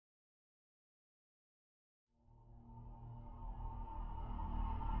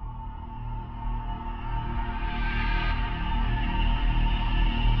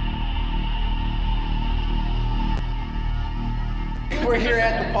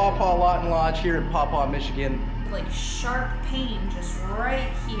at Paw Paw-Lawton Lodge here in Paw Paw, Michigan. Like sharp pain just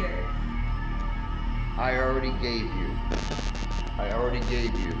right here. I already gave you.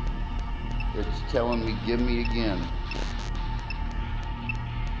 It's telling me, give me again.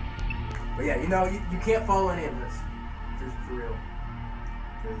 But yeah, you know, you can't follow any of this. Just for real.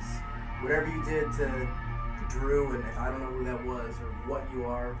 Because whatever you did to Drew, and I don't know who that was or what you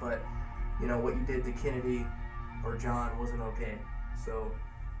are, but you know, what you did to Kennedy or John wasn't okay. So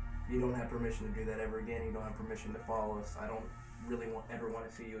you don't have permission to do that ever again. You don't have permission to follow us. I don't really ever want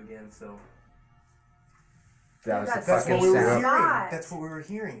to see you again, so. That was the That's fucking what we were sound. hearing. That's what we were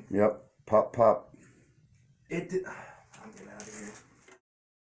hearing. Yep. Pop, pop. It did. I'm getting out of here.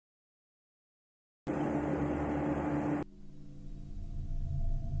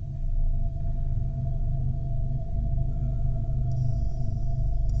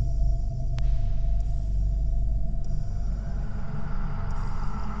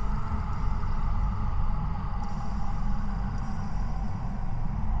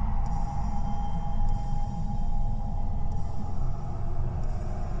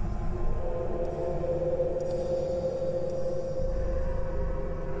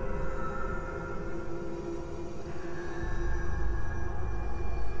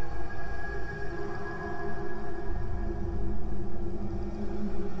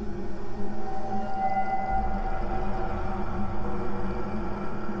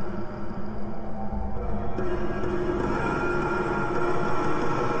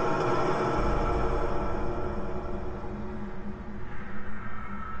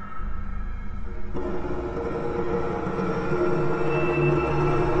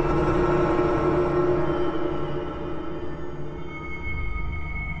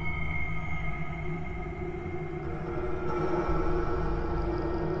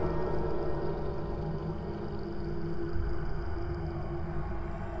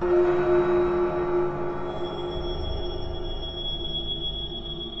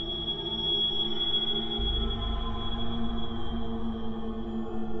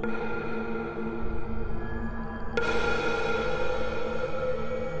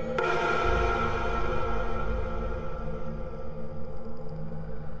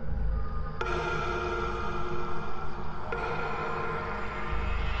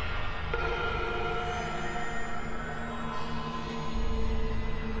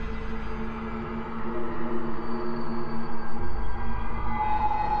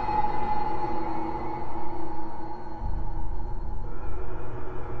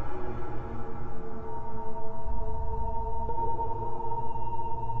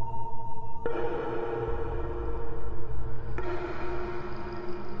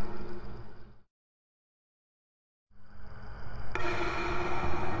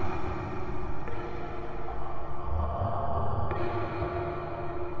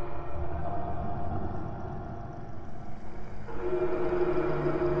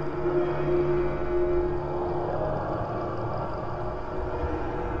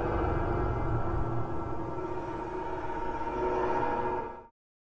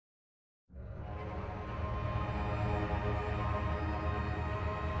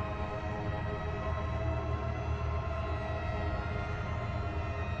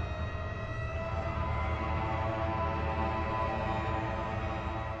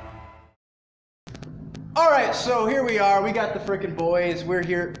 Alright, so here we are. We got the frickin' boys. We're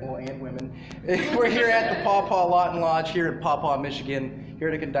here, well, and women. We're here at the Paw Paw-Lawton Lodge here in Paw Paw, Michigan. Here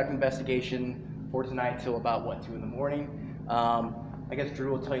to conduct an investigation for tonight till about, what, 2 in the morning. I guess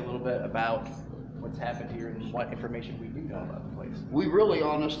Drew will tell you a little bit about what's happened here and what information we do know about the place. We really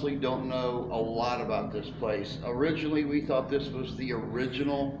honestly don't know a lot about this place. Originally, we thought this was the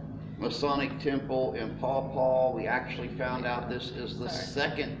original Masonic temple in Paw Paw. We actually found out this is the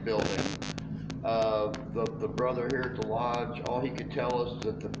second building. The brother here at the lodge, all he could tell us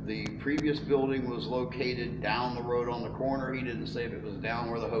that the previous building was located down the road on the corner. He didn't say if it was down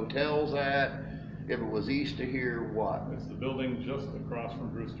where the hotel's at, if it was east of here, what? It's the building just across from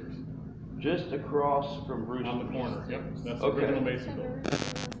Brewster's. Just across from Brewster's. On the corner, yep. That's the Okay. original Mason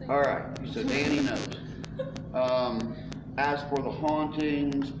building. All right, so Danny knows. As for the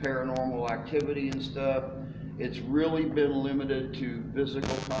hauntings, paranormal activity and stuff, it's really been limited to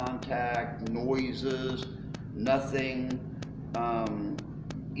physical contact, noises, nothing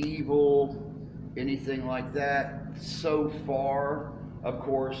evil, anything like that. So far, of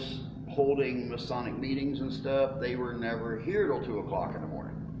course, holding Masonic meetings and stuff, they were never here till 2 o'clock in the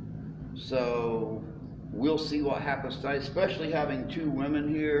morning. So we'll see what happens tonight, especially having 2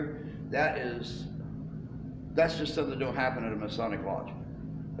 women here. That's just something that don't happen at a Masonic Lodge.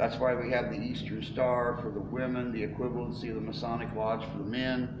 That's why we have the Eastern Star for the women, the equivalency of the Masonic Lodge for the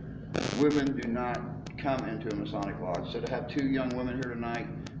men. Women do not come into a Masonic Lodge. So to have two young women here tonight,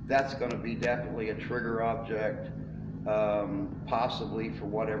 that's going to be definitely a trigger object, possibly for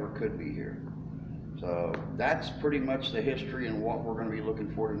whatever could be here. So that's pretty much the history and what we're going to be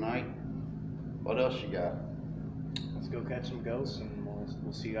looking for tonight. What else you got? Let's go catch some ghosts and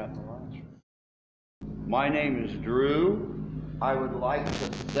we'll see you out in the lodge. My name is Drew. I would like to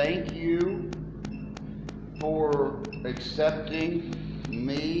thank you for accepting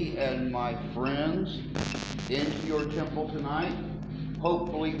me and my friends into your temple tonight.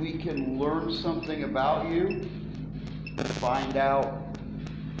 Hopefully we can learn something about you, find out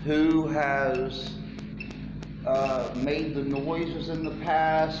who has made the noises in the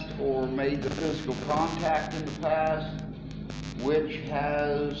past or made the physical contact in the past, which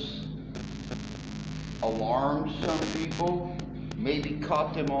has alarmed some people, maybe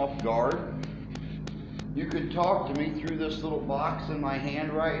caught them off guard. You could talk to me through this little box in my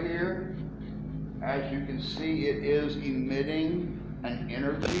hand right here. As you can see, it is emitting an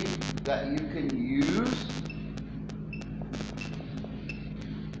energy that you can use.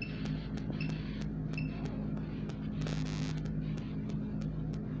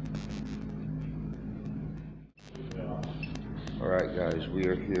 All right, guys, we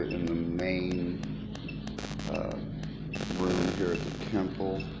are here in the main room here at the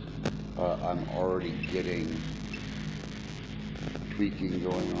temple. I'm already getting tweaking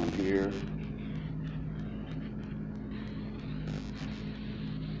going on here.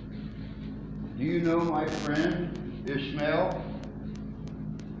 Do you know my friend Ishmael?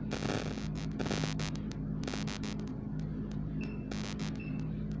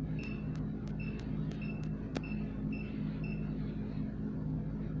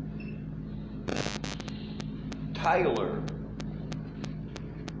 Tyler.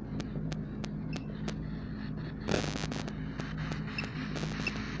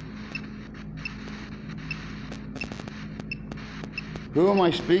 Who am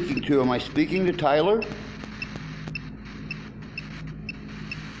I speaking to? Am I speaking to Tyler?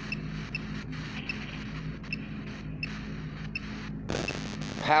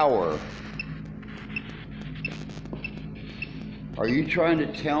 Power. Are you trying to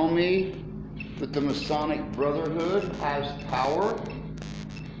tell me that the Masonic Brotherhood has power?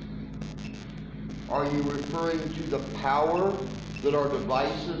 Are you referring to the power that our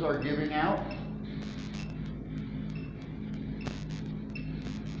devices are giving out?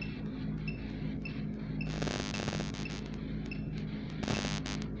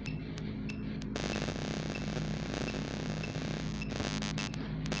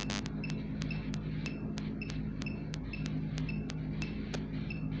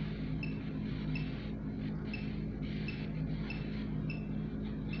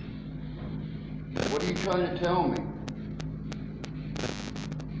 What are you trying to tell me?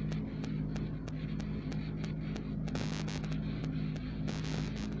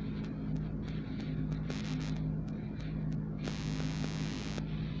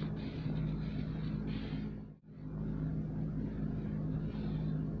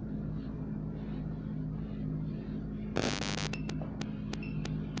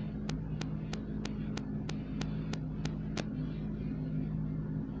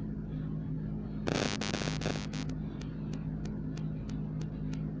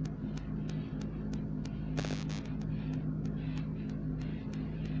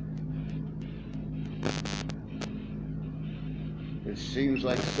 It seems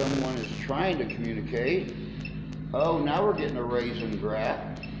like someone is trying to communicate. Oh, now we're getting a raise and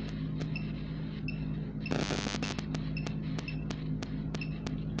grab.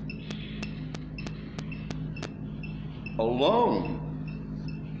 Alone.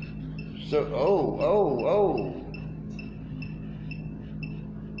 So, oh.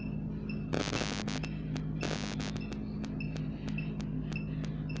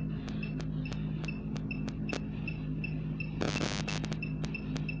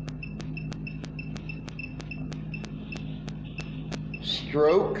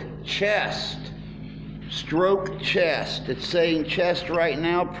 Stroke chest. Stroke chest. It's saying chest right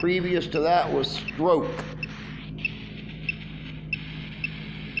now. Previous to that was stroke.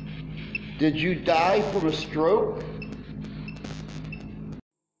 Did you die from a stroke?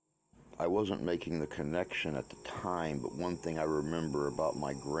 I wasn't making the connection at the time, but one thing I remember about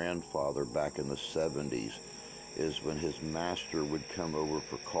my grandfather back in the 70s is when his master would come over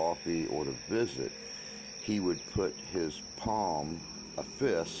for coffee or to visit, he would put his palm, a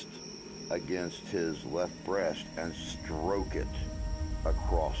fist, against his left breast and stroke it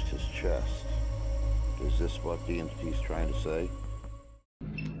across his chest. Is this what the entity is trying to say?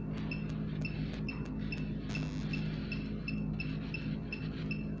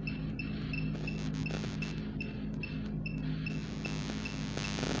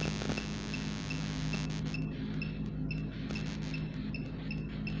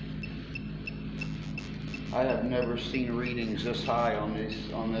 I have never seen readings this high on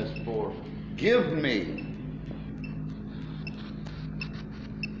this board. Give me.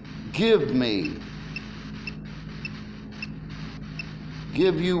 Give me.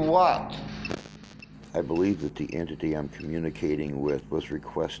 Give you what? I believe that the entity I'm communicating with was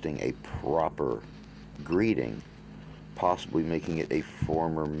requesting a proper greeting, possibly making it a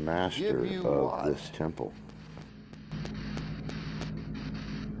former master of this temple.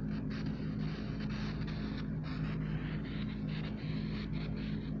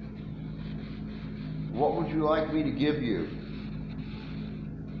 What would you like me to give you?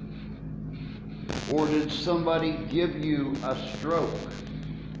 Or did somebody give you a stroke?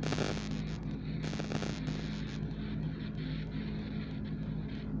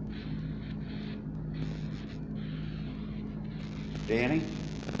 Danny?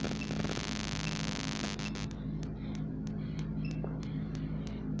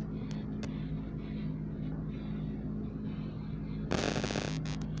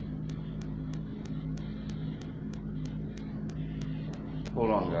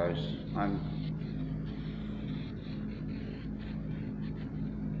 Hold on, guys.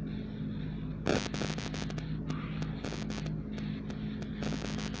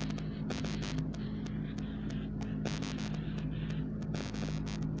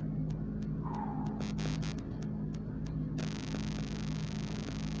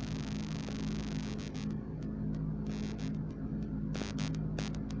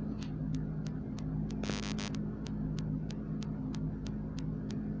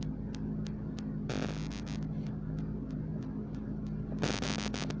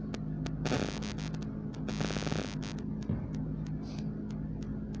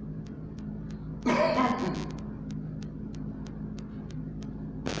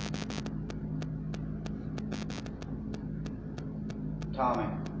 Tommy.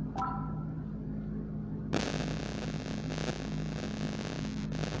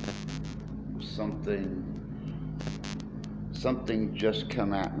 Something just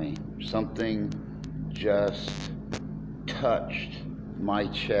come at me. Something just touched my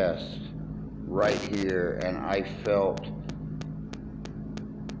chest right here, and I felt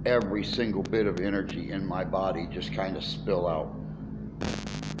every single bit of energy in my body just kind of spill out.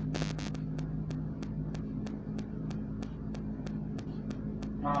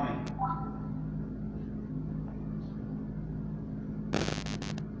 Tommy.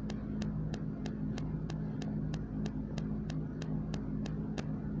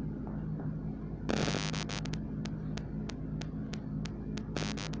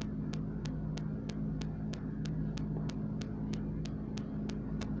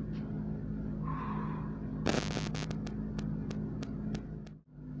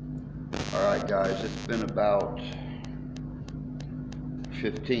 All right, guys, it's been about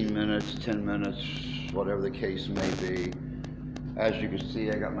 15 minutes, 10 minutes, whatever the case may be. As you can see,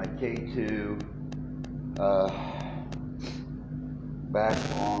 I got my K2 back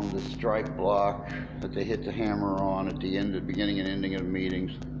on the strike block that they hit the hammer on at the end, the beginning and ending of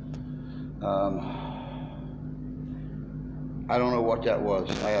meetings. I don't know what that was.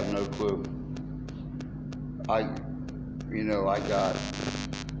 I have no clue. I got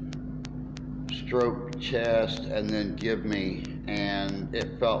stroke chest and then give me, and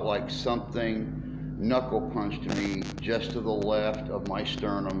it felt like something knuckle punched me just to the left of my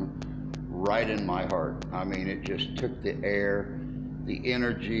sternum, right in my heart. I mean, it just took the air, the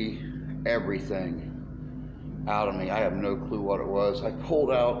energy, everything out of me. I have no clue what it was. I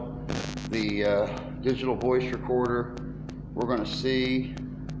pulled out the digital voice recorder. We're going to see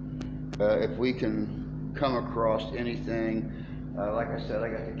if we can come across anything. Like I said, I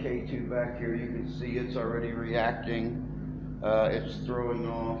got the K2 back here. You can see it's already reacting. It's throwing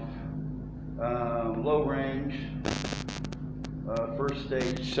off low range, first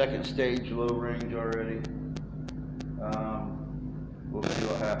stage, second stage, low range already. We'll see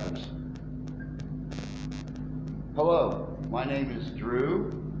what happens. Hello, my name is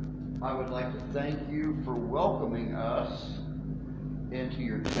Drew. I would like to thank you for welcoming us into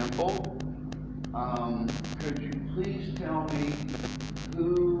your temple. Could you please tell me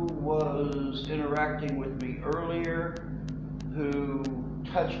who was interacting with me earlier, who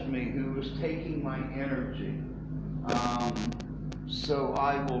touched me, who was taking my energy, so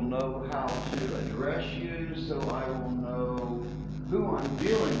I will know how to address you, so I will know who I'm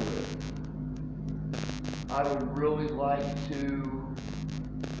dealing with. I would really like to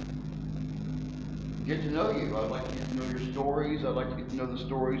get to know you. I'd like to get to know your stories. I'd like to get to know the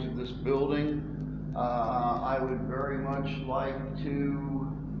stories of this building. I would very much like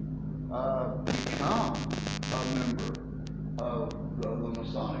to become a member of the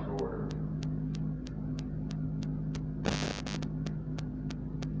Masonic Order.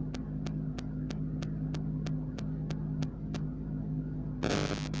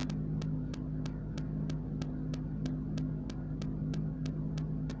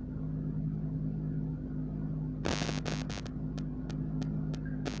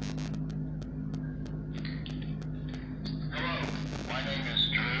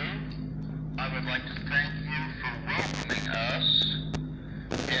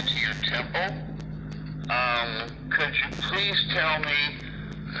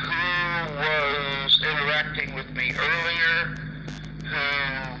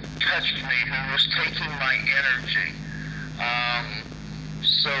 touched me, who was taking my energy.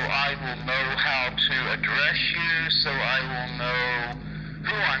 So I will know how to address you, so I will know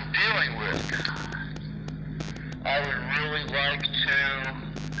who I'm dealing with. I would really like to...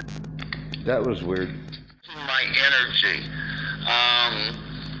 That was weird. My energy.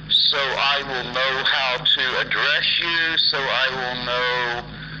 So I will know how to address you, so I will know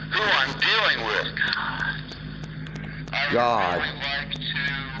who I'm dealing with. I would God. really like to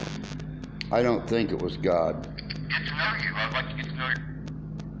I don't think it was God. get to know you. I'd like to get to know you.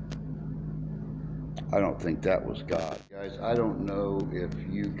 I don't think that was God. Guys, I don't know if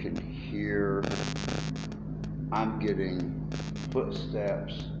you can hear. I'm getting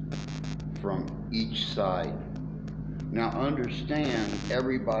footsteps from each side. Now understand,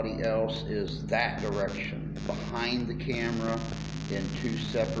 everybody else is that direction, behind the camera, in 2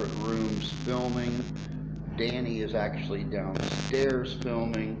 separate rooms filming. Danny is actually downstairs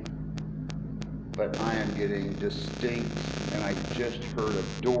filming, but I am getting distinct, and I just heard a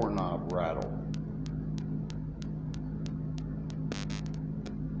doorknob rattle.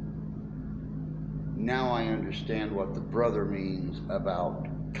 Now I understand what the brother means about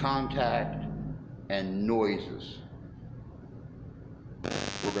contact and noises.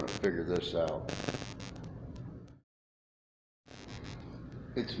 We're going to figure this out.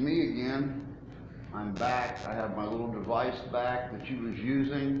 It's me again. I'm back. I have my little device back that you was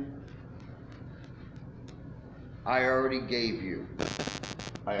using. I already gave you.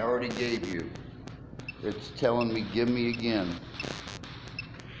 It's telling me, give me again.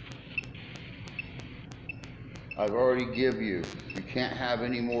 I've already give you. You can't have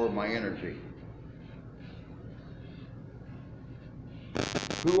any more of my energy.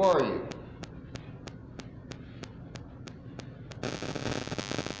 Who are you?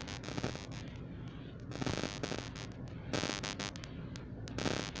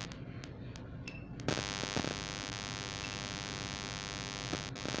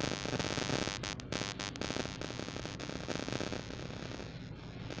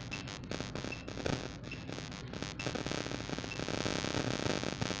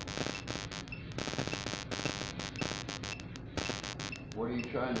 What are you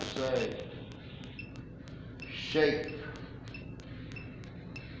trying to say? Shape.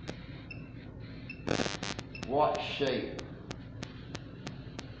 What shape?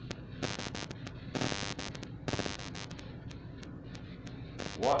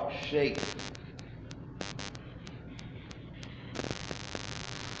 What shape?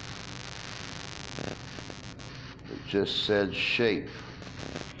 It just said shape.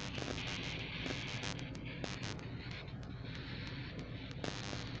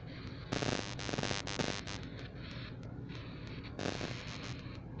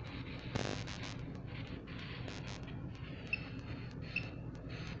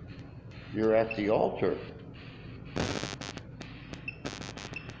 You're at the altar.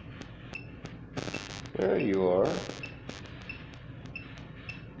 There you are.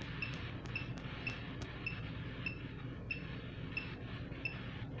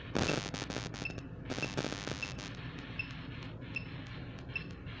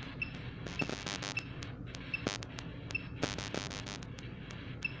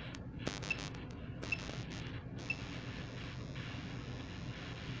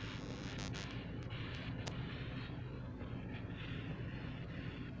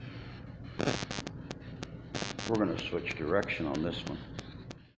 We're going to switch direction on this one.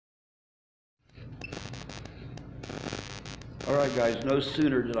 Alright guys, no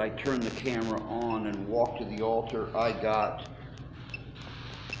sooner did I turn the camera on and walk to the altar, I got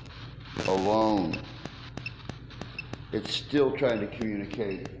alone. It's still trying to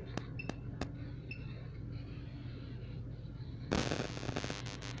communicate.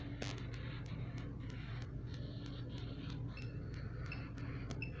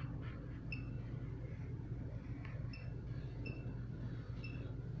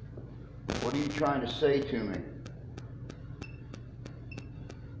 What are you trying to say to me?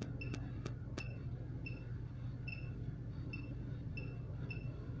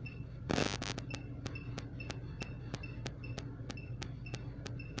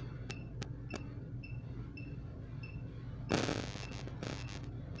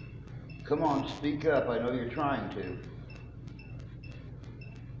 Come on, speak up. I know you're trying to.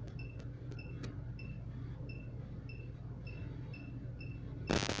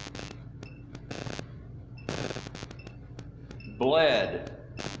 Bled.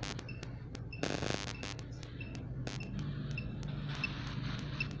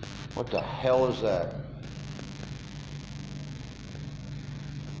 What the hell is that?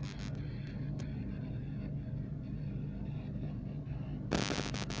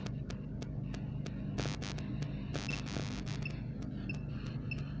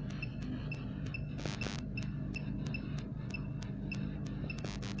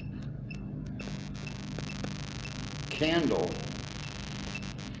 candle.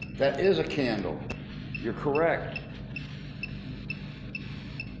 That is a candle. You're correct.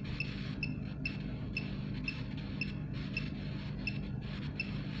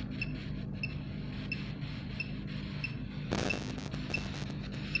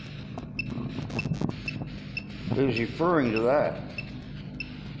 It was referring to that.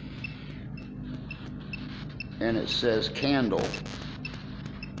 And it says candle.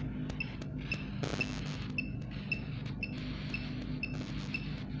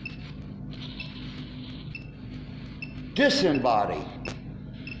 Disembody.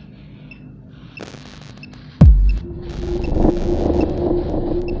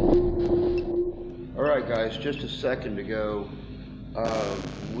 All right, guys, just a second ago,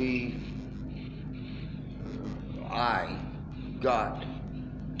 I got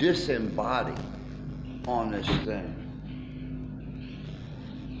disembodied on this thing.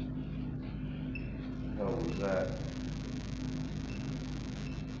 What was that?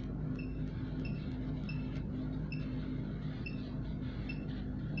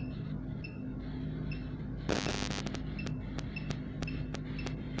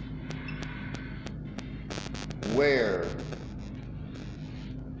 Where?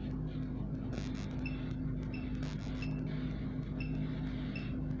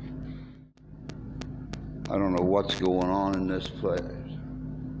 I don't know what's going on in this place.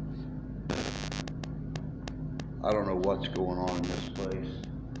 I don't know what's going on in this place.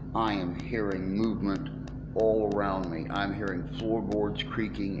 I am hearing movement all around me. I'm hearing floorboards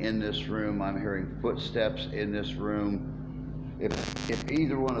creaking in this room. I'm hearing footsteps in this room. If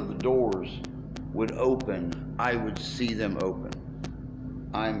either one of the doors would open, I would see them open.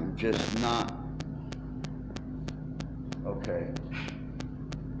 I'm just not. Okay.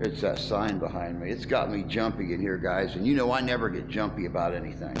 It's that sign behind me. It's got me jumpy in here, guys. And you know I never get jumpy about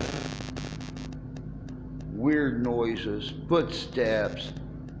anything. Weird noises, footsteps,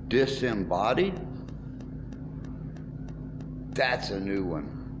 disembodied. That's a new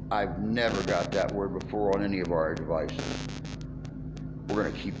one. I've never got that word before on any of our devices. We're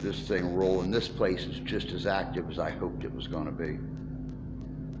going to keep this thing rolling. This place is just as active as I hoped it was going to be.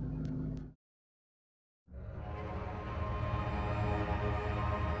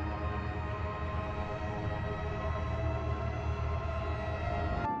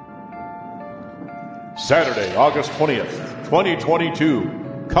 Saturday, August 20th,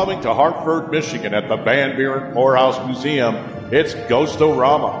 2022, coming to Hartford, Michigan at the Van Buren Poorhouse Museum, it's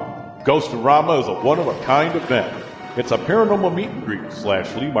Ghost-O-Rama. Ghost-O-Rama is a one-of-a-kind event. It's a paranormal meet and greet /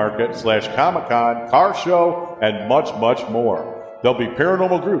 flea market / Comic-Con, car show, and much, much more. There'll be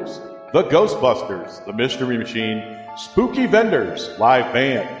paranormal groups, the Ghostbusters, the Mystery Machine, spooky vendors, live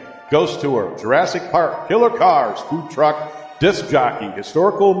band, ghost tour, Jurassic Park, killer cars, food truck, disc jockey,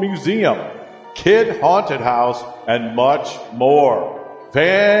 historical museum, kid haunted house, and much more.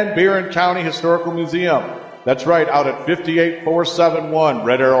 Van Buren County Historical Museum. That's right, out at 58471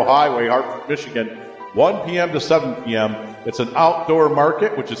 Red Arrow Highway, Hartford, Michigan, 1 p.m. to 7 p.m. It's an outdoor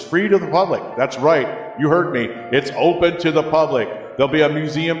market, which is free to the public. That's right, you heard me. It's open to the public. There'll be a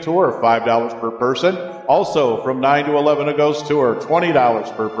museum tour, $5 per person. Also, from 9 to 11, a ghost tour,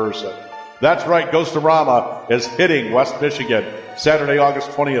 $20 per person. That's right, Ghost-O-Rama is hitting West Michigan, Saturday,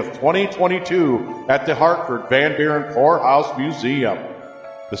 August 20th, 2022, at the Hartford Van Buren Poorhouse Museum.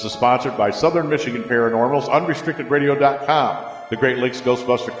 This is sponsored by Southern Michigan Paranormals, UnrestrictedRadio.com, the Great Lakes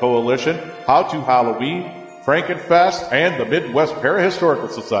Ghostbuster Coalition, How to Halloween, Frankenfest, and the Midwest Parahistorical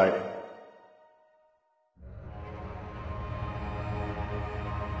Society.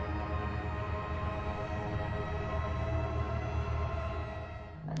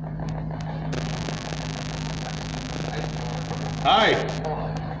 Hi.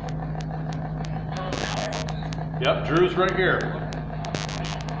 Yep, Drew's right here.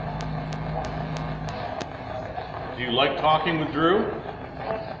 Do you like talking with Drew?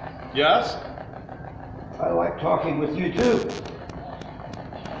 Yes? I like talking with you too.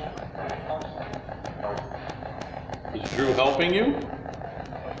 Is Drew helping you?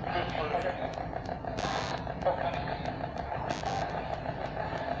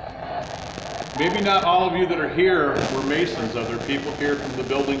 Maybe not all of you that are here were Masons. Are there people here from the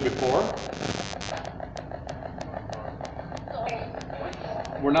building before?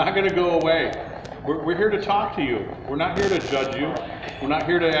 We're not going to go away. We're here to talk to you. We're not here to judge you. We're not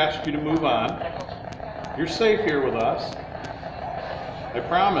here to ask you to move on. You're safe here with us. I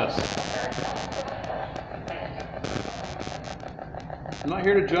promise. I'm not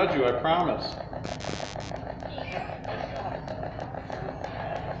here to judge you, I promise.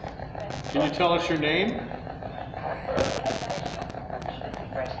 Can you tell us your name?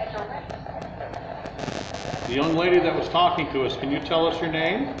 The young lady that was talking to us, can you tell us your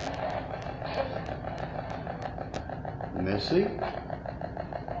name? Missy?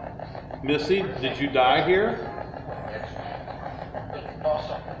 Missy, did you die here?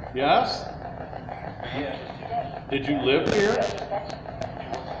 Yes? Did you live here?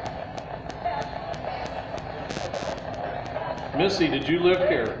 Missy, did you live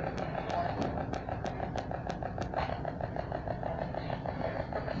here?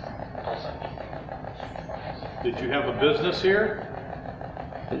 Did you have a business here?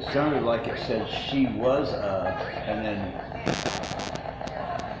 It sounded like it said she was and then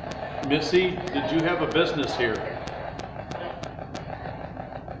Missy, did you have a business here?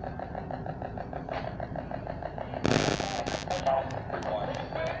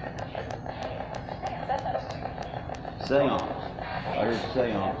 seance. I heard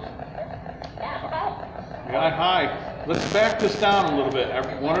seance. Yeah, hi. Let's back this down a little bit,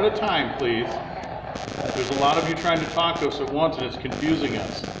 one at a time, please. There's a lot of you trying to talk to us at once, and it's confusing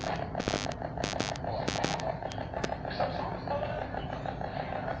us.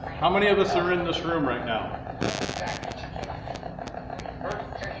 How many of us are in this room right now?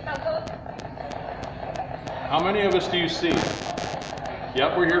 How many of us do you see?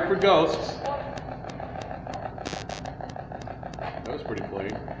 Yep, we're here for ghosts. That was pretty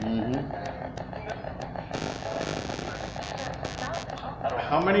plain.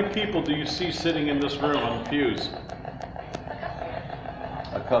 How many people do you see sitting in this room on the pews?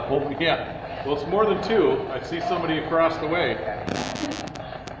 A couple. Yeah. Well, it's more than two. I see somebody across the way.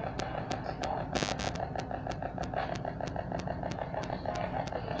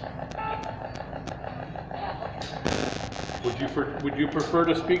 Would you prefer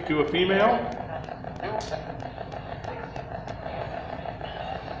to speak to a female?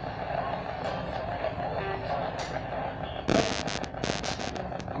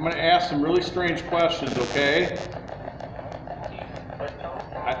 I'm going to ask some really strange questions, okay?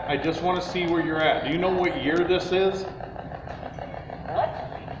 I just want to see where you're at. Do you know what year this is?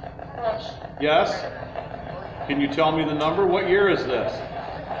 Yes? Can you tell me the number? What year is this?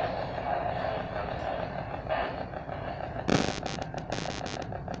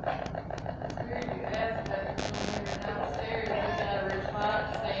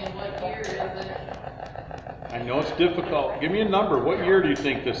 I know it's difficult. Give me a number. What year do you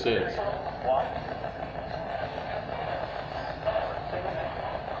think this is?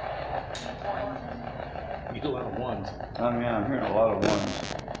 You get a lot of ones. I mean, I'm hearing a lot of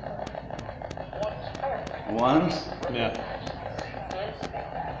ones. Ones? Yeah.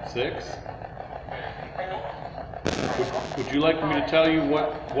 6. Would you like me to tell you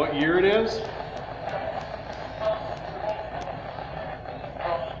what year it is?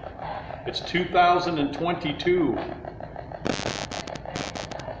 It's 2022.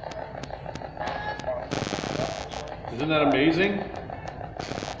 Isn't that amazing?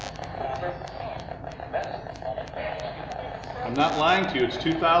 I'm not lying to you, it's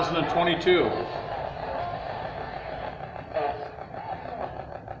 2022.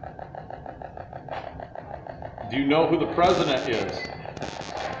 Do you know who the president is?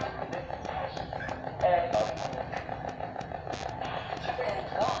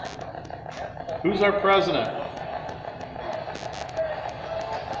 Who's our president?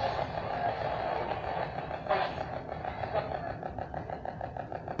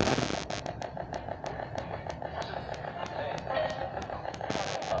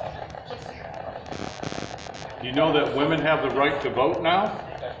 Do you know that women have the right to vote now?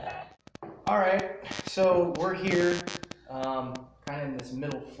 All right, so we're here, kind of in this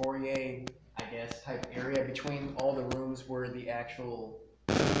middle foyer, I guess, type area between all the rooms where the actual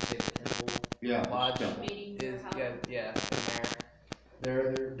temple lodge is. Yeah, in there.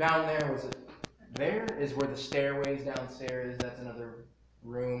 They're down there. There is where the stairways downstairs is. That's another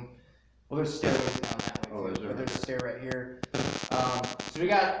room. Well, there's stairways down that way. Oh, is there? But there's a stair right here. So we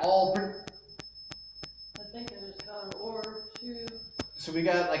got all. I think it was got an orb too. So we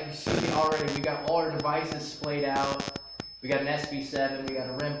got, like you see already, we got all our devices splayed out. We got an SB7, we got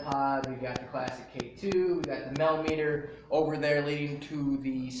a REM pod, we got the classic K2, we got the Mel meter over there leading to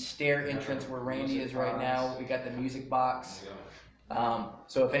the stair entrance where Randy is right now. We got the music box.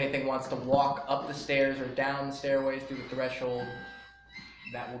 So if anything wants to walk up the stairs or down the stairways through the threshold,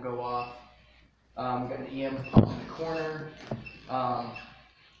 that will go off. We got an EM pump in the corner.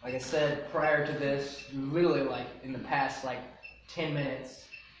 Like I said, prior to this, literally like in the past 10 minutes,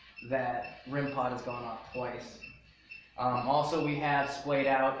 that REM pod has gone off twice. Also, we have splayed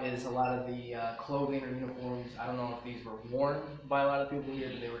out is a lot of the clothing or uniforms. I don't know if these were worn by a lot of people here,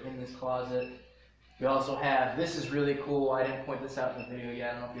 but they were in this closet. We also have, this is really cool, I didn't point this out in the video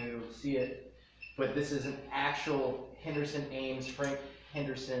yet, I don't know if you'll be able to see it, but this is an actual Henderson Ames, Frank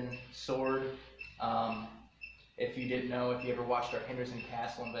Henderson sword. If you didn't know, if you ever watched our Henderson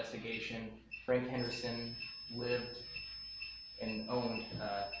Castle investigation, Frank Henderson lived and owned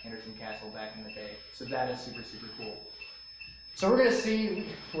Henderson Castle back in the day. So that is super, super cool. So we're gonna see,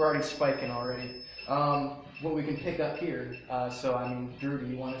 we're already spiking already, what we can pick up here. So I mean, Drew, do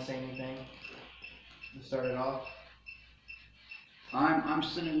you want to say anything to start it off? I'm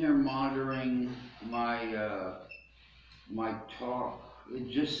sitting here monitoring my my talk. It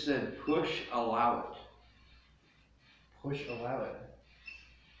just said push allow it. Push allow it.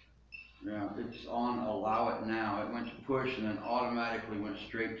 Yeah, it's on allow it now. It went to push and then automatically went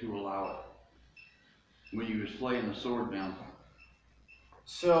straight to allow it when you was laying the sword down.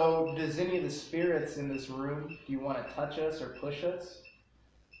 So does any of the spirits in this room, do you want to touch us or push us?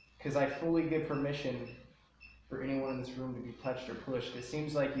 Because I fully give permission for anyone in this room to be touched or pushed. It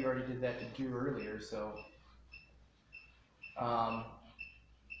seems like you already did that to Drew earlier, so.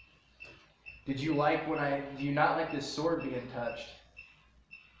 Did you like do you not like this sword being touched?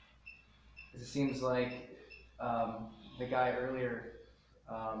 It seems like the guy earlier,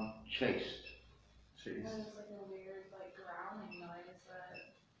 Chased. Jeez. That is like a weird, like, growling noise that...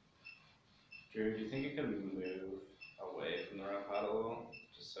 Drew, do you think it could move away from the rough hide a little?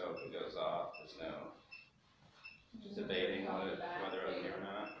 Just so if it goes off, there's no debating whether it's here or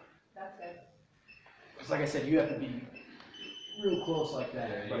not. That's good. It's like I said, you have to be real close like that.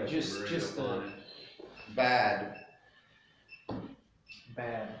 Yeah, you But gotta just be right the up on it. Bad.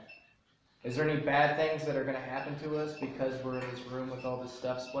 bad. Is there any bad things that are going to happen to us because we're in this room with all this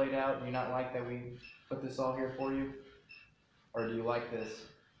stuff splayed out? Do you not like that we put this all here for you? Or do you like this?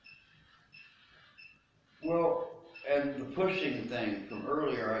 Well, and the pushing thing from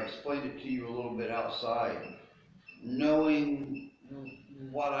earlier, I explained it to you a little bit outside. Knowing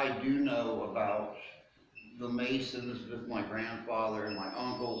what I do know about the Masons with my grandfather and my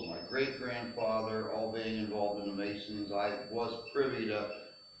uncles, my great-grandfather, all being involved in the Masons, I was privy to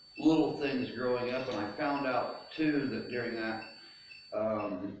little things growing up, and I found out too that during that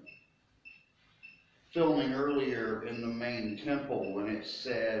filming earlier in the main temple when it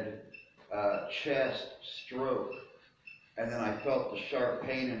said chest stroke, and then I felt the sharp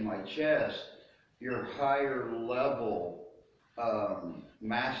pain in my chest, your higher level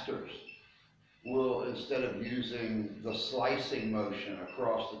masters will, instead of using the slicing motion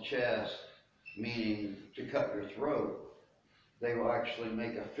across the chest, meaning to cut your throat, they will actually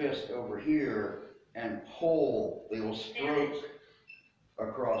make a fist over here and pull, they will stroke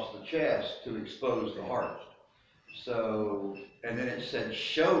across the chest to expose the heart. So, and then it said,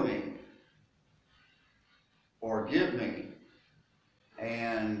 show me, or give me,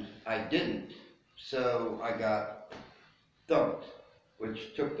 and I didn't. So I got thumped,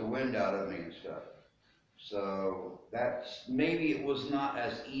 which took the wind out of me and stuff. So that's, maybe it was not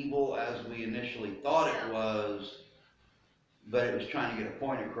as evil as we initially thought it was, but it was trying to get a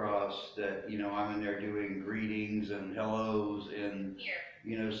point across that, you know, I'm in there doing greetings and hellos and,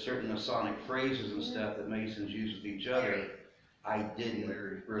 you know, certain Masonic phrases and stuff that Masons use with each other. I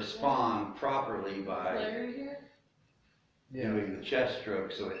didn't respond properly by Larry here? doing the chest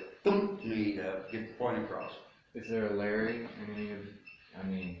stroke, so it thumped me to get the point across. Is there a Larry? I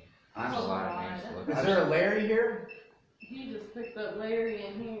mean, I'm there's a lot of names to look Is at. there a Larry here? He just picked up Larry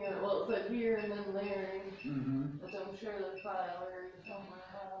in here. Well, it said here and then Larry. But I'm sure there's probably a Larry somewhere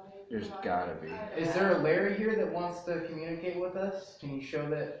around here. There's gotta be. Is there a Larry here that wants to communicate with us? Can you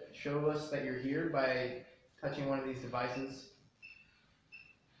show us that you're here by touching one of these devices?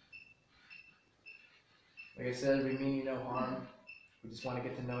 Like I said, we mean you no harm. We just want to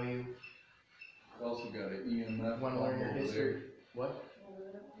get to know you. We also got an EMF Want to learn your history. What?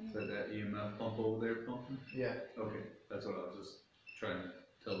 Is that EMF pump over there pumping? Yeah. Okay, that's what I was just trying to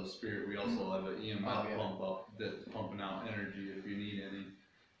tell the spirit. We also have an EMF yeah. pump up that's pumping out energy if you need any.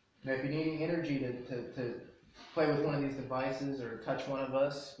 Now, if you need any energy to play with one of these devices or touch one of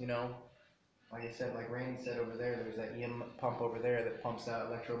us, you know, like I said, like Randy said over there, there's that EM pump over there that pumps out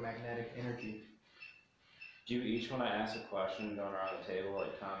electromagnetic energy. Do you each want to ask a question going around the table,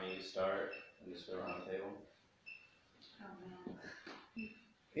 like Tommy, you start, and just go around the table? Oh, no.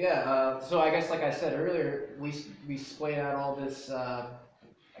 Yeah, so I guess like I said earlier, we splayed out all this, I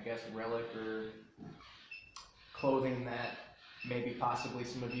guess, relic or clothing that maybe possibly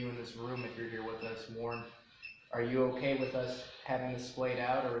some of you in this room, if you're here with us, worn. Are you okay with us having this splayed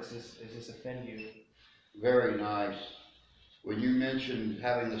out, or is this offend you? Very nice. When you mentioned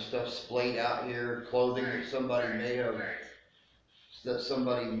having the stuff splayed out here, clothing that somebody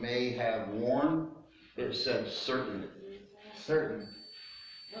may have worn, it said certain. Certain.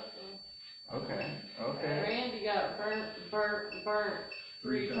 Okay. Okay. Randy got burnt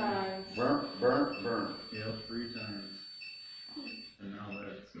 3 times. Burnt. Yep, 3 times. And now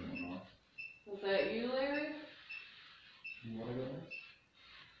that's going off. Was that you, Larry? You wanna go next?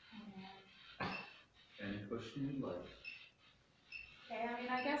 Any question you'd like? Okay, I mean,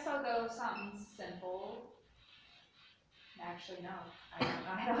 I guess I'll go something simple. Actually, no.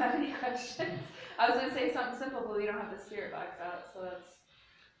 I don't have any questions. I was gonna say something simple, but we don't have the spirit box out, so that's.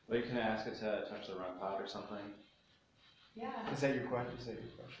 Well, you can ask it to touch the run pod or something. Yeah. Is that your question,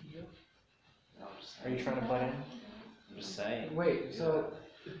 Joe? No, I'm just Are you trying to butt in? I'm just saying. Wait, so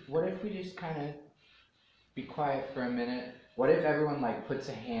what if we just kind of be quiet for a minute? What if everyone like puts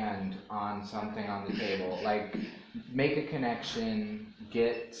a hand on something on the table, like make a connection,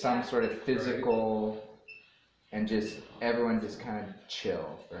 get some sort of physical, and just everyone just kind of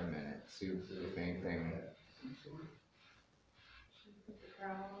chill for a minute, see if anything.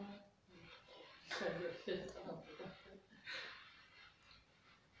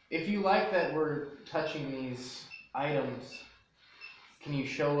 If you like that we're touching these items, can you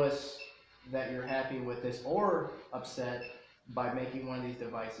show us that you're happy with this or upset by making one of these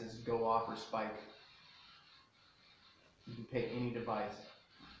devices go off or spike? You can pick any device.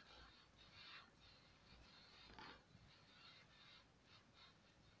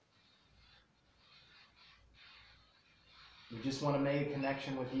 We just want to make a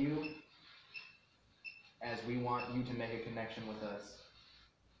connection with you as we want you to make a connection with us.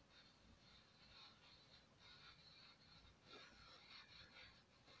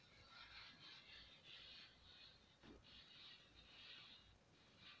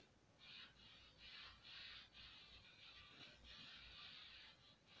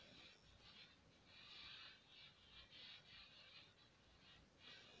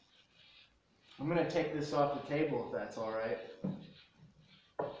 I'm going to take this off the table if that's all right.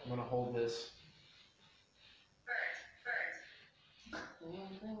 I'm going to hold this.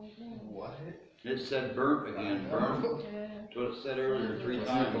 What? It said burnt again, burnt. That's what it said earlier, 3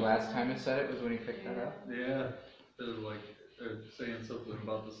 Wasn't it times. the last time it said it was when he picked that up? Yeah, it was like, saying something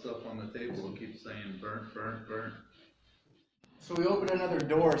about the stuff on the table, it keeps saying burnt. So we open another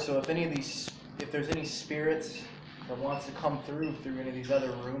door, so if there's any spirits that wants to come through any of these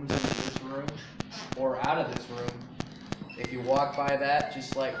other rooms, into this room, or out of this room, if you walk by that,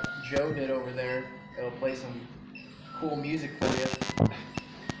 just like Joe did over there, it'll play some cool music for you.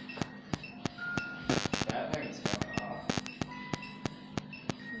 That thing's going off.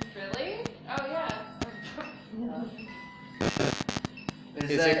 Really? Oh, yeah.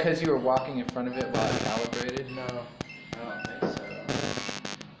 Is it because you were walking in front of it while it calibrated? No. I don't think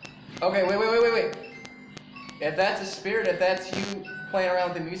so. Okay, wait. If that's a spirit, if that's you playing around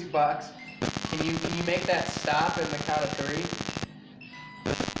with the music box, can you make that stop in the count of 3?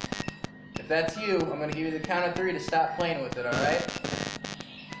 If that's you, I'm going to give you the count of 3 to stop playing with it, alright?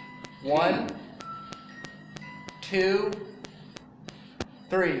 1, 2,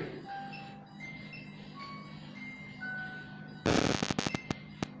 3.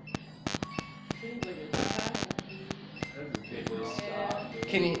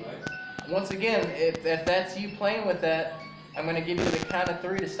 Can you, once again, if that's you playing with that, I'm going to give you the count of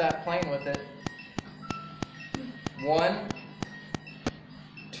 3 to stop playing with it. 1,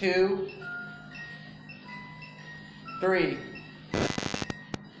 2, 3.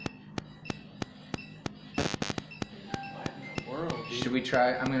 What in the world, dude? Should we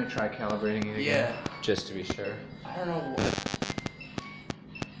try? I'm going to try calibrating it again. Yeah. Just to be sure. I don't know what.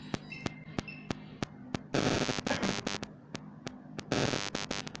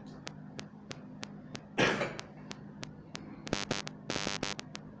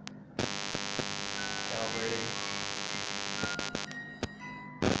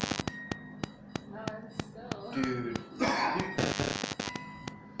 Dude.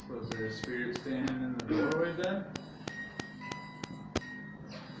 Was there a spirit standing in the doorway then?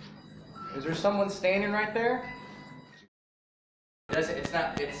 Is there someone standing right there? It's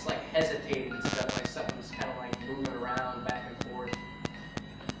not, it's like hesitating and stuff, like something's kind of like moving around back and forth.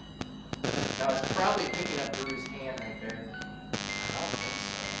 No, it's probably picking up Drew's hand right there.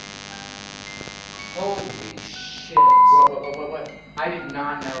 Holy shit. What? I did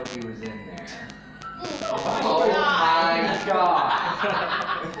not know he was in there. Oh my god.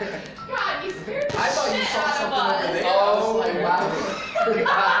 God, you scared the I thought you shit saw out of something us. over there. Oh my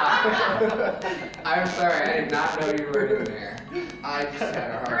god. I'm sorry, I did not know you were in there. I just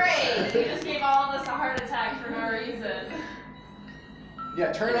had a heart Great! attack. You just gave all of us a heart attack for no reason.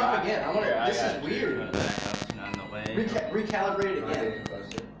 Yeah, turn it off again. I want to. This is weird. Back up, on the way. Recalibrate it again.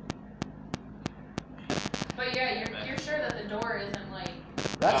 But yeah, you're sure that the door isn't like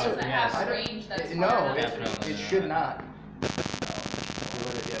That's Doesn't have I a don't- range that's no, far enough it, to Definitely it not. should not. We'll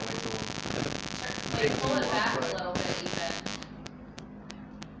let it, yeah, wait till Like, pull it back a little bit even.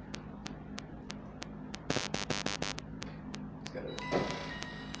 it's got it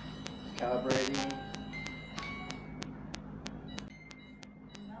calibrating.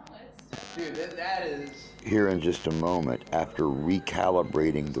 No, it's Dude, that is. Here in just a moment, after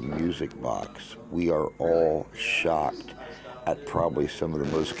recalibrating the music box, we are all shocked at probably some of the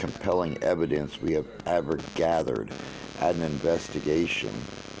most compelling evidence we have ever gathered at an investigation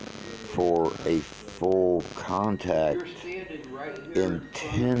for a full contact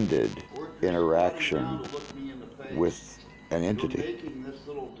intended interaction with an entity. You're making this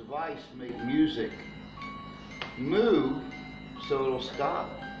little device make music move so it'll stop.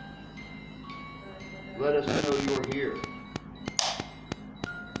 Let us know you're here.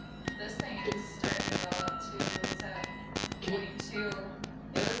 This thing is starting to go up to, it's at 22. It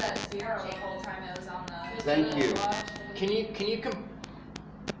was at 0 the whole time it was on the. Thank you. Can you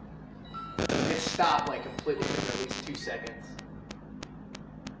it stopped like completely for at least 2 seconds.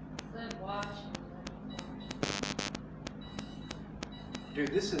 Said watch. Dude,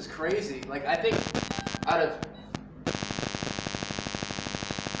 this is crazy. Like, I think out of.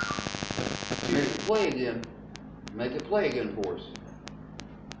 Make it play again. Make it play again for us.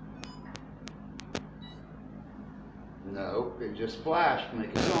 No, it just flashed.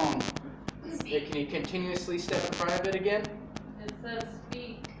 Make a song. Hey, can you continuously step in front of it again? It says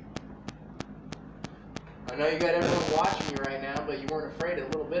speak. I know you got everyone watching you right now, but you weren't afraid a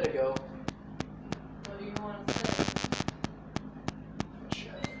little bit ago. What do you want to say?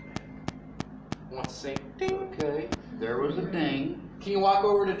 I want to say ding. Okay, there was a ding. Can you walk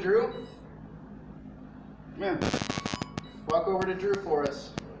over to Drew? Yeah, Walk over to Drew for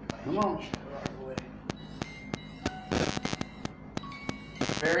us. come on.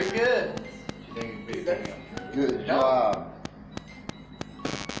 Very good. Good No. job.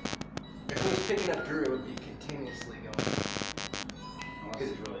 If it was picking up Drew, it would be continuously going. Unless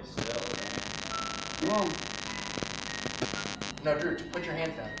it's really still, Come on. No, Drew, just put your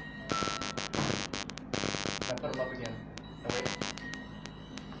hands down. Now put them up again. No, wait.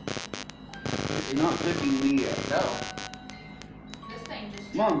 You're not picking me up. No. This thing just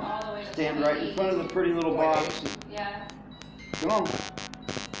Come jumped on. all the way to Stand right in 28. front of the pretty little box. Yeah. Come on.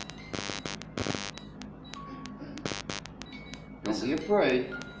 Don't be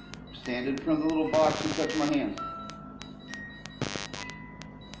afraid. Stand in front of the little box and touch my hand.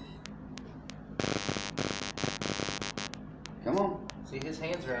 Come on. See, his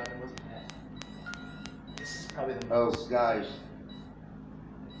hands are out. It wasn't that. This is probably the Oh, most. guys.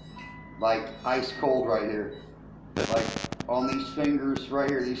 Like ice cold right here. Like on these fingers right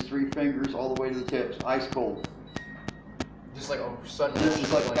here, these 3 fingers all the way to the tips. Ice cold. Just like a sudden. This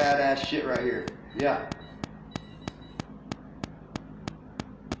is like badass shit right here. Yeah.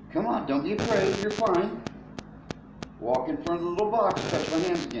 Come on, don't be afraid. You're fine. Walk in front of the little box. Touch my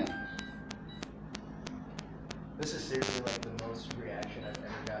hands again. This is seriously like the most reaction I've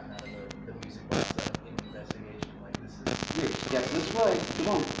ever gotten out of the music box out of any investigation. Like, this is. Here, step this way.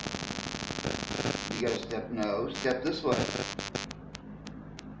 Come on. You gotta step. No, step this way.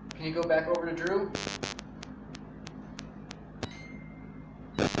 Can you go back over to Drew?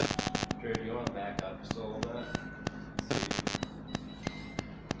 Drew, do you want to back up just a little bit?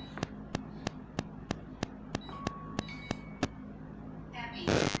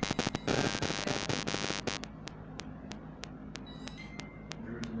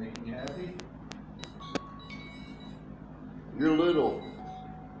 Drew's making you happy? You're little.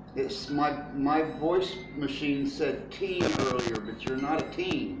 It's my voice machine said teen earlier, but you're not a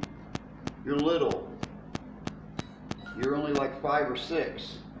teen. You're little. You're only like 5 or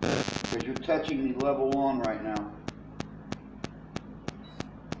 6. Because you're touching me level on right now.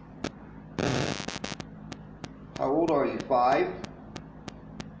 How old are you? 5?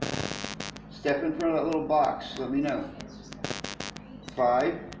 Step in front of that little box. Let me know.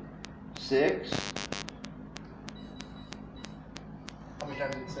 5, 6. How many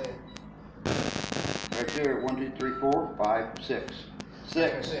times did you say it? Right there. 1, 2, 3, 4, 5, 6. I was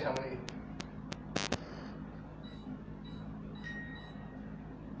gonna 6. say how many.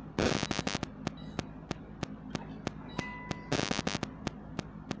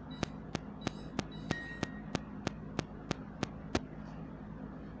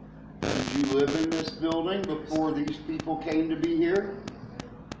 Did you live in this building before these people came to be here?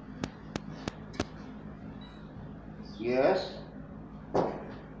 Yes?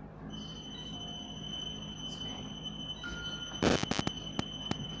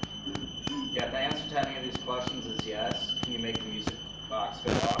 Yeah, the answer to any of these questions is yes. Can you make the music box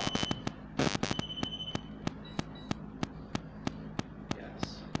go off.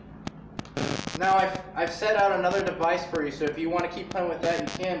 Yes. Now I've set out another device for you, so if you want to keep playing with that, you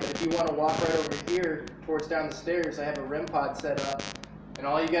can. But if you want to walk right over here towards down the stairs, I have a REM pod set up, and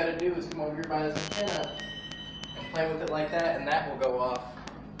all you got to do is come over here by this antenna and play with it like that, and that will go off.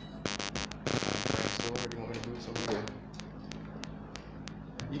 Or do you want me to move this over here?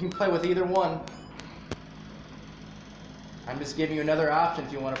 You can play with either one. I'm just giving you another option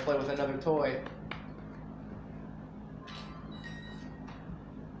if you want to play with another toy.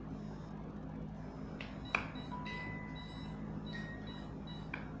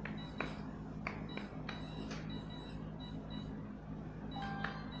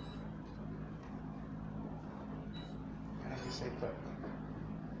 As you say, put.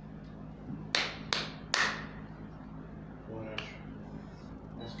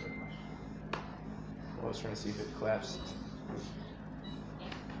 That's good. I was trying to see if it collapsed.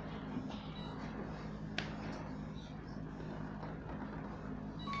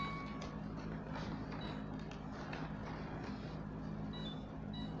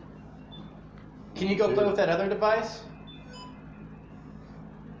 Can you go play with that other device?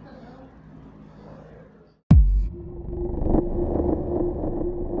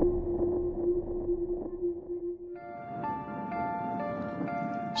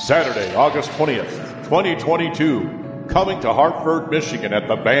 Saturday, August 20th, 2022, coming to Hartford, Michigan at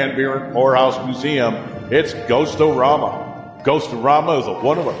the Van Buren Poorhouse Museum, it's Ghost-O-Rama. Ghost-O-Rama is a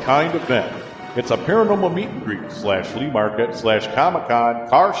one-of-a-kind event. It's a paranormal meet and greet / flea market / Comic-Con,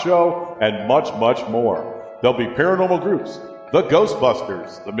 car show, and much, much more. There'll be paranormal groups, the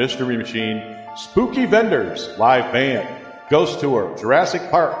Ghostbusters, the Mystery Machine, spooky vendors, live band, ghost tour,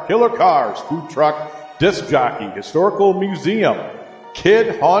 Jurassic Park, killer cars, food truck, disc jockey, historical museum,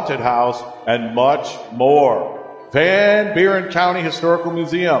 kid haunted house, and much more. Van Buren County Historical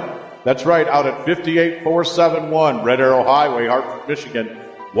Museum. That's right, out at 58471 Red Arrow Highway, Hartford, Michigan,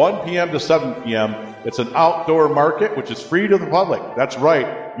 1 p.m. to 7 p.m. It's an outdoor market, which is free to the public. That's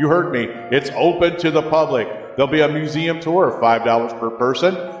right, you heard me. It's open to the public. There'll be a museum tour, $5 per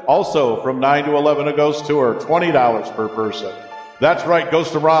person. Also, from 9 to 11, a ghost tour, $20 per person. That's right,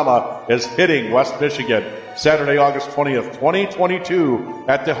 Ghost-O-Rama is hitting West Michigan, Saturday, August 20th, 2022,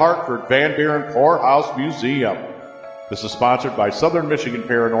 at the Hartford Van Buren Poorhouse Museum. This is sponsored by Southern Michigan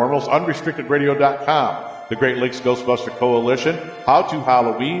Paranormals, UnrestrictedRadio.com, the Great Lakes Ghostbuster Coalition, How to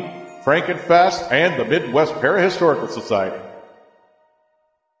Halloween, Frankenfest, and the Midwest Parahistorical Society.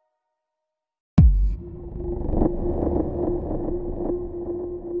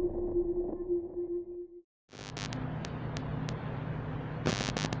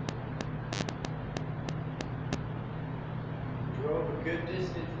 Drove a good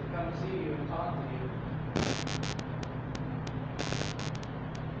distance to come see you and talk to you.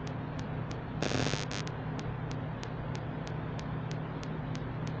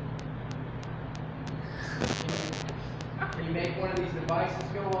 Can you make one of these devices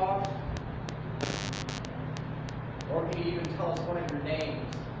go off? Or can you even tell us one of your names?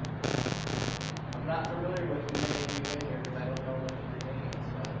 I'm not familiar with the name you in here because I don't know one of your names,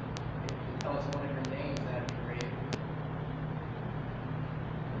 but if you can tell us one of your names, that'd be great.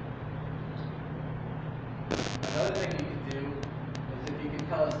 Another thing you could do is if you could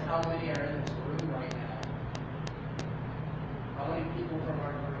tell us how many are in this room right now. How many people from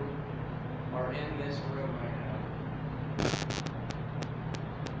our group are in this room right now?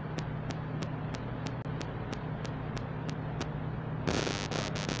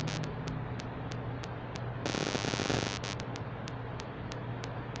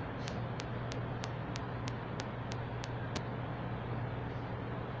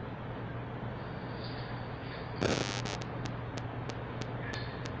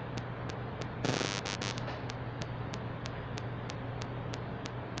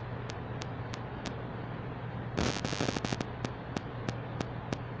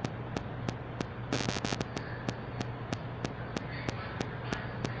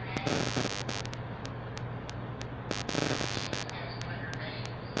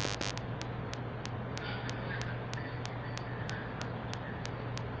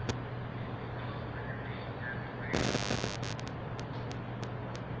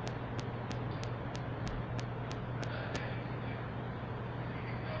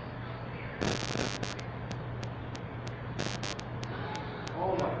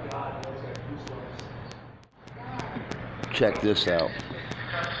 Oh my God, those are goosebumps. Check this out.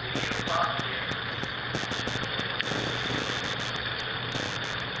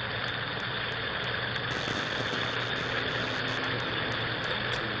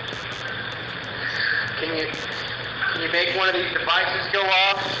 Can you make one of these devices go off?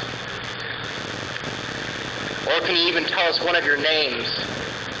 Or can you even tell us one of your names?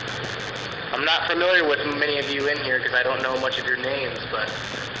 I'm not familiar with many of you in here because I don't know much of your names, but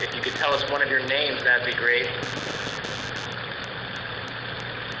if you could tell us one of your names, that'd be great.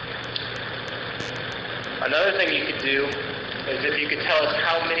 Another thing you could do is if you could tell us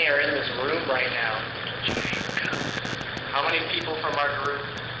how many are in this room right now. How many people from our group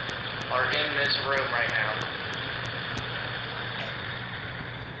are in this room right now?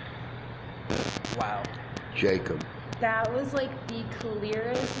 Wow. Jacob. That was like the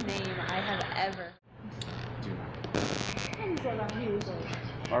clearest name I have ever.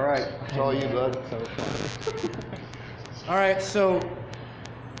 All right, it's all you, bud. All right, so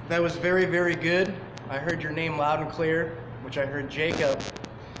that was very, very good. I heard your name loud and clear, which I heard Jacob.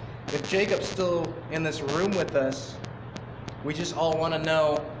 If Jacob's still in this room with us, we just all want to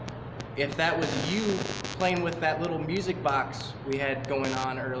know if that was you playing with that little music box we had going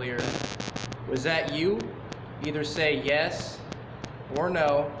on earlier. Was that you? Either say yes or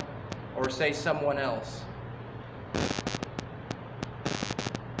no, or say someone else.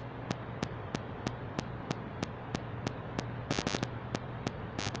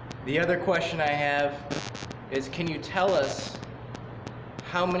 The other question I have is, can you tell us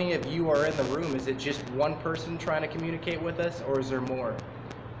how many of you are in the room? Is it just one person trying to communicate with us, or is there more?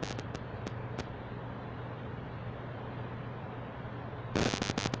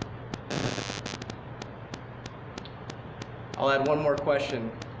 I'll add one more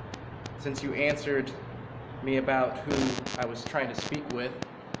question. Since you answered me about who I was trying to speak with,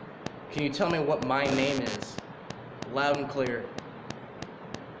 can you tell me what my name is? Loud and clear.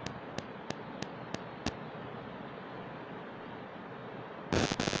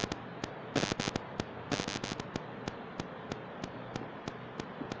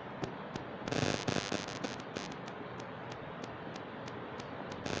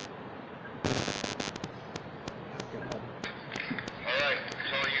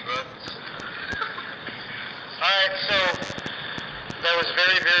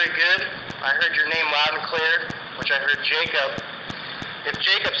 Jacob. If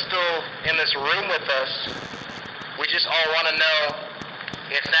Jacob's still in this room with us, we just all want to know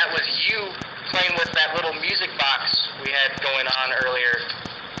if that was you playing with that little music box we had going on earlier.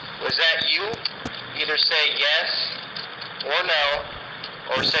 Was that you? Either say yes or no,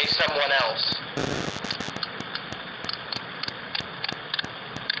 or say someone else.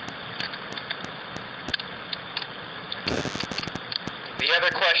 The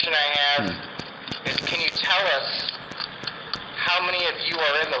other question I have is, can you tell us how many of you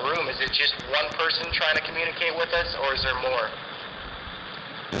are in the room? Is it just one person trying to communicate with us, or is there more?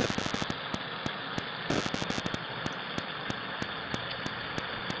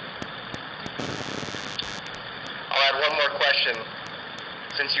 I'll add one more question.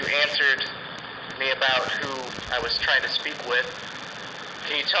 Since you answered me about who I was trying to speak with,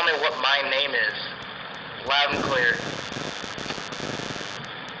 can you tell me what my name is? Loud and clear.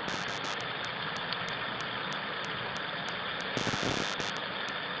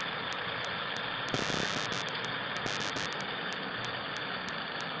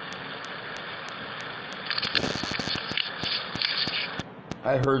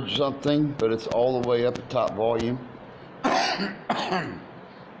 I heard something, but it's all the way up at top volume. I'll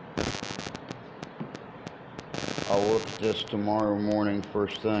look at this tomorrow morning,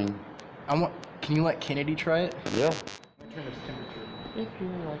 first thing. Can you let Kennedy try it? Yeah. Turn this temperature. If you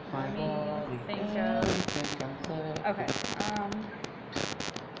like my body, Okay.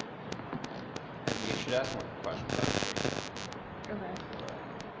 You should ask more questions. Okay.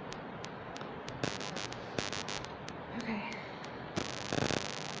 Okay.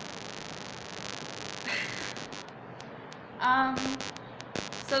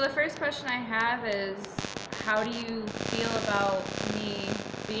 So the first question I have is, how do you feel about me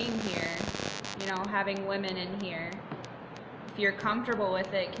being here? You know, having women in here. If you're comfortable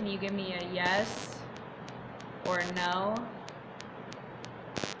with it, can you give me a yes or no?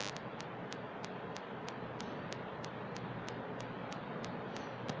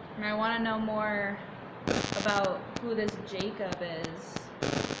 And I want to know more about who this Jacob is.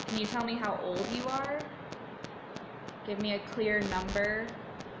 Can you tell me how old you are? Give me a clear number.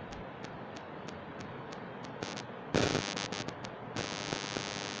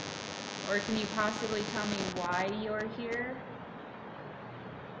 Or can you possibly tell me why you're here?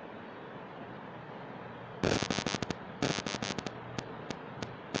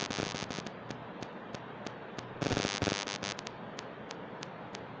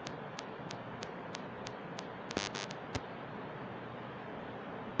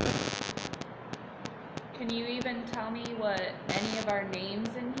 Can you even tell me what any of our names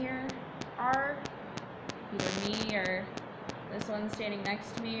in here are? either me or this one standing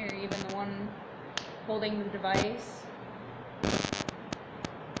next to me or even the one holding the device.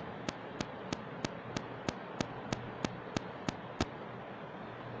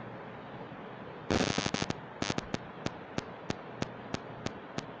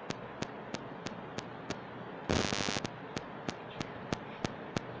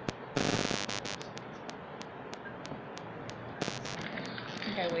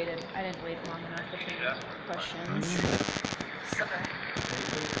 I didn't wait long enough between questions. Okay.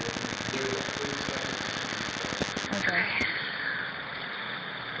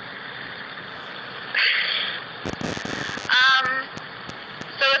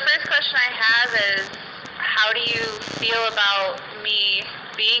 So the first question I have is, how do you feel about me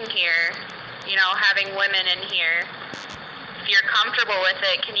being here? You know, having women in here. If you're comfortable with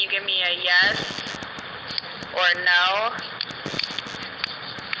it, can you give me a yes or no?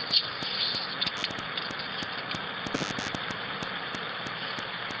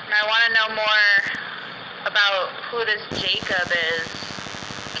 I want to know more about who this Jacob is.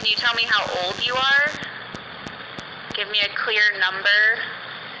 Can you tell me how old you are? Give me a clear number.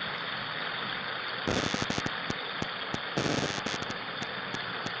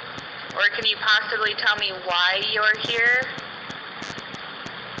 Or can you possibly tell me why you're here?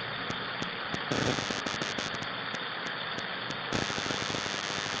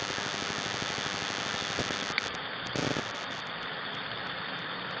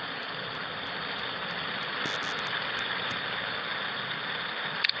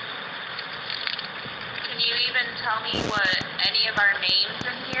 Tell me what any of our names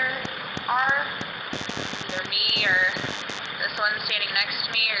in here are, either me or this one standing next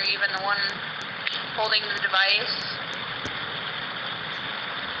to me or even the one holding the device.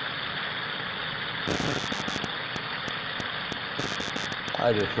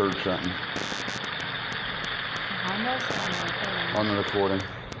 I just heard something on the recording,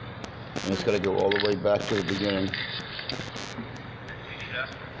 and it's got to go all the way back to the beginning.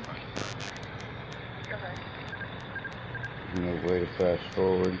 No way to fast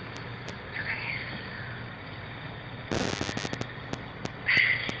forward.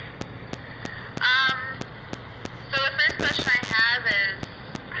 So the first question I have is,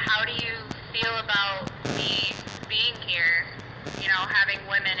 how do you feel about me being here? You know, having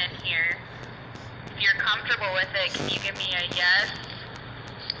women in here. If you're comfortable with it, can you give me a yes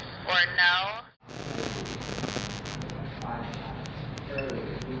or no?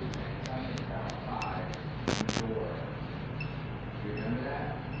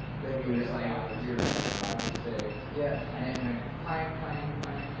 Yeah, and then clang.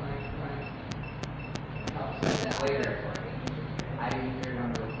 A couple seconds later, I didn't hear it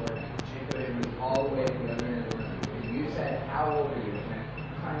on the recording. Jacob was all the way to the other end of the room. And you said, how old are you? And then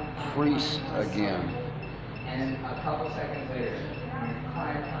clang. Priest again. And a couple seconds later,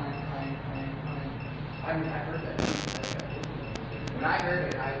 clang. I mean, I heard that. When I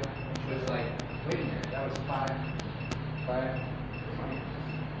heard it, I was like, wait a minute, that was five.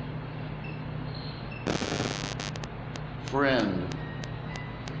 Friend.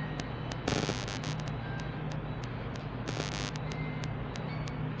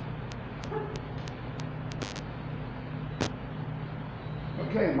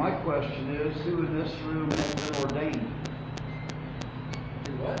 Okay, my question is, who in this room has been ordained?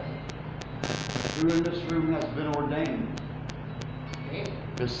 Do what? Who in this room has been ordained? Danny.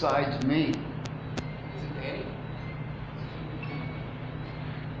 Besides me? Is it Danny?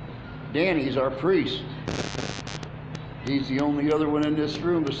 Danny's our priest. He's the only other one in this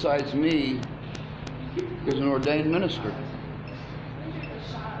room besides me who's an ordained minister.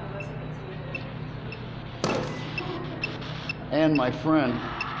 And my friend.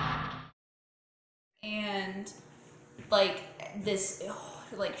 And like this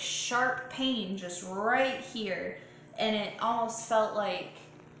like sharp pain just right here, and it almost felt like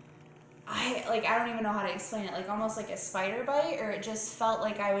I don't even know how to explain it, like almost like a spider bite, or it just felt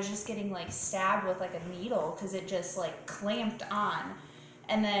like I was just getting like stabbed with like a needle, because it just like clamped on.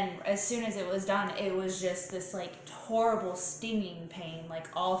 And then as soon as it was done, it was just this like horrible stinging pain like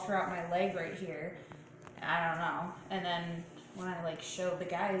all throughout my leg right here. I don't know. And then when I like showed the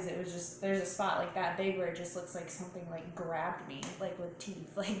guys, it was just, there's a spot like that big where it just looks like something like grabbed me, like with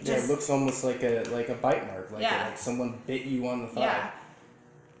teeth, like just. Yeah, it looks almost like a bite mark, like, Yeah. like someone bit you on the thigh. Yeah.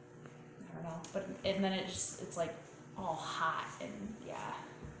 I don't know, but and then it's like all hot and yeah.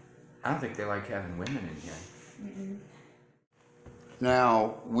 I don't think they like having women in here. Mm-mm.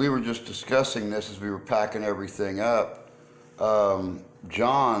 Now, we were just discussing this as we were packing everything up.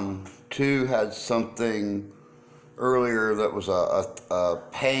 John, too, had something earlier that was a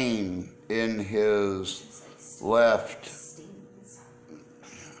pain in his left.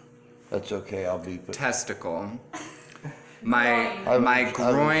 That's okay, I'll beep it. Testicle. My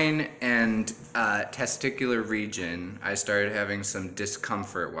groin and testicular region, I started having some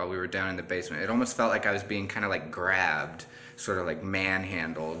discomfort while we were down in the basement. It almost felt like I was being kind of like grabbed, sort of like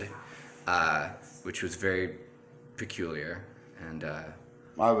manhandled, which was very peculiar. And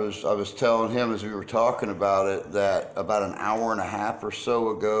I was telling him as we were talking about it that about an hour and a half or so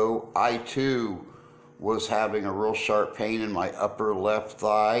ago, I too was having a real sharp pain in my upper left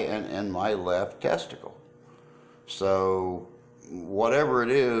thigh and my left testicle. So whatever it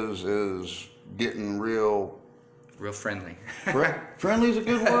is getting real friendly. Friendly is a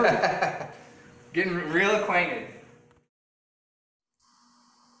good word. Getting real acquainted.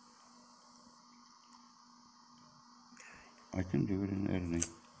 I can do it in editing.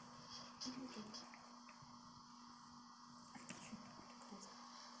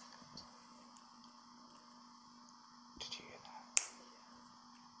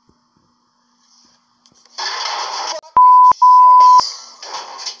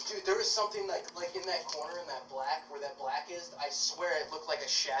 Something like in that corner in that black where that black is, I swear it looked like a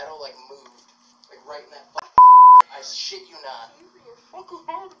shadow like moved, like right in that fucking I shit you not.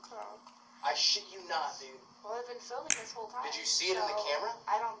 I shit you not, dude. Well, I've been filming this whole time. Did you see it in the camera?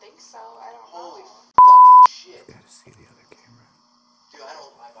 I don't think so. I don't know. Holy fucking shit. Gotta see the other camera. Dude, I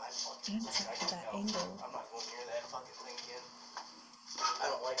fucking that angle. I'm not going near that fucking thing again. I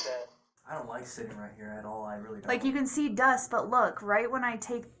don't like that. I don't like sitting right here at all. I really don't. Like you can see dust, but look, right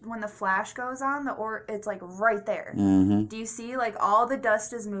when the flash goes on, the orb, it's like right there. Mm-hmm. Do you see like all the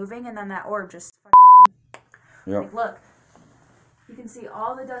dust is moving and then that orb just fucking, Yep. like look. You can see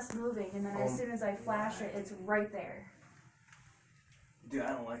all the dust moving and then as soon as I flash it, it's right there. Dude,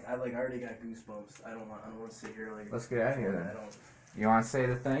 I already got goosebumps. I don't want to sit here like. Let's get out of here then. I don't. You want to say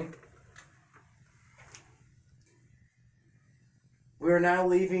the thing? We are now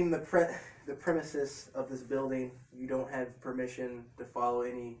leaving the premises of this building. You don't have permission to follow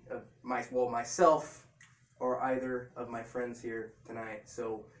any of myself or either of my friends here tonight.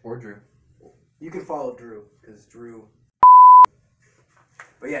 So Or Drew. you can follow Drew because Drew.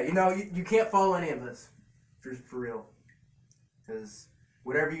 But yeah, you can't follow any of us for real. Because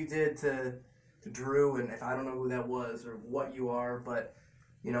whatever you did to Drew, and if I don't know who that was or what you are, but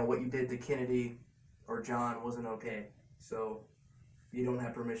what you did to Kennedy or John wasn't okay. So. You don't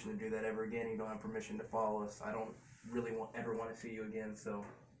have permission to do that ever again. You don't have permission to follow us. I don't really ever want to see you again. So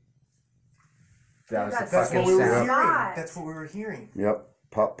That's that's fucking what we were sound. hearing. That's what we were hearing. Yep.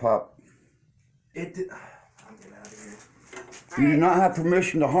 Pop. It did. I'm getting out of here. You do not have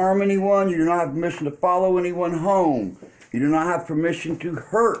permission to harm anyone. You do not have permission to follow anyone home. You do not have permission to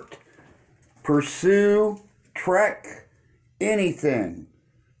hurt, pursue, trek, anything.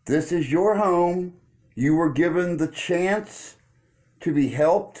 This is your home. You were given the chance to be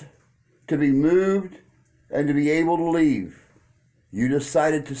helped, to be moved, and to be able to leave. You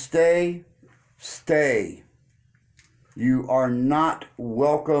decided to stay. Stay. You are not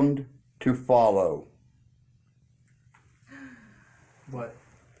welcomed to follow. What?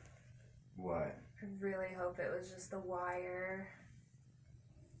 What? I really hope it was just the wire.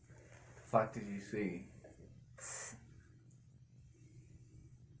 The fuck did you see?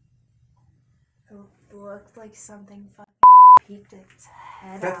 It looked like something fucking peeked its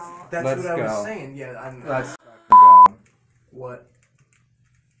head That's out. what I go. was saying. Yeah, Let's go. What?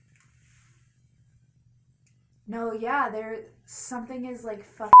 No, yeah, something is like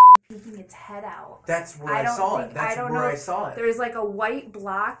fucking peeking its head out. That's where I saw it. That's where I saw it. There's like a white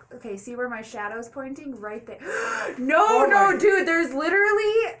block. Okay, see where my shadow's pointing? Right there. No, dude, there's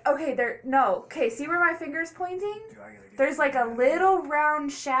literally, okay, see where my finger's pointing? There's like a little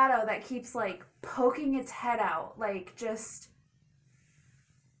round shadow that keeps like poking its head out, like just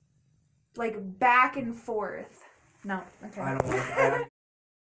like back and forth. No, okay. I don't like.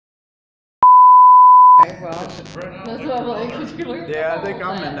 Okay, well, that's what I'm like. Yeah, I think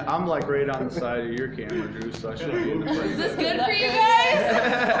I'm like right on the side of your camera, Drew, so I should be in the front. Is this good for you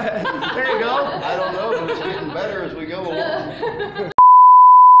guys? There you go. I don't know, but it's getting better as we go along.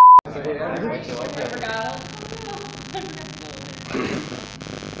 I forgot.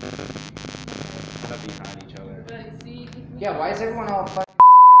 Behind each other. But see, Yeah, why is everyone all fucking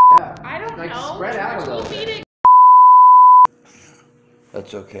up? I don't Like, know. spread out a We're little bit. meeting.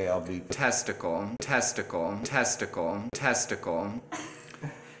 That's okay, I'll be. Testicle.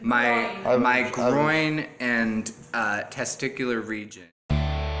 My groin and testicular region.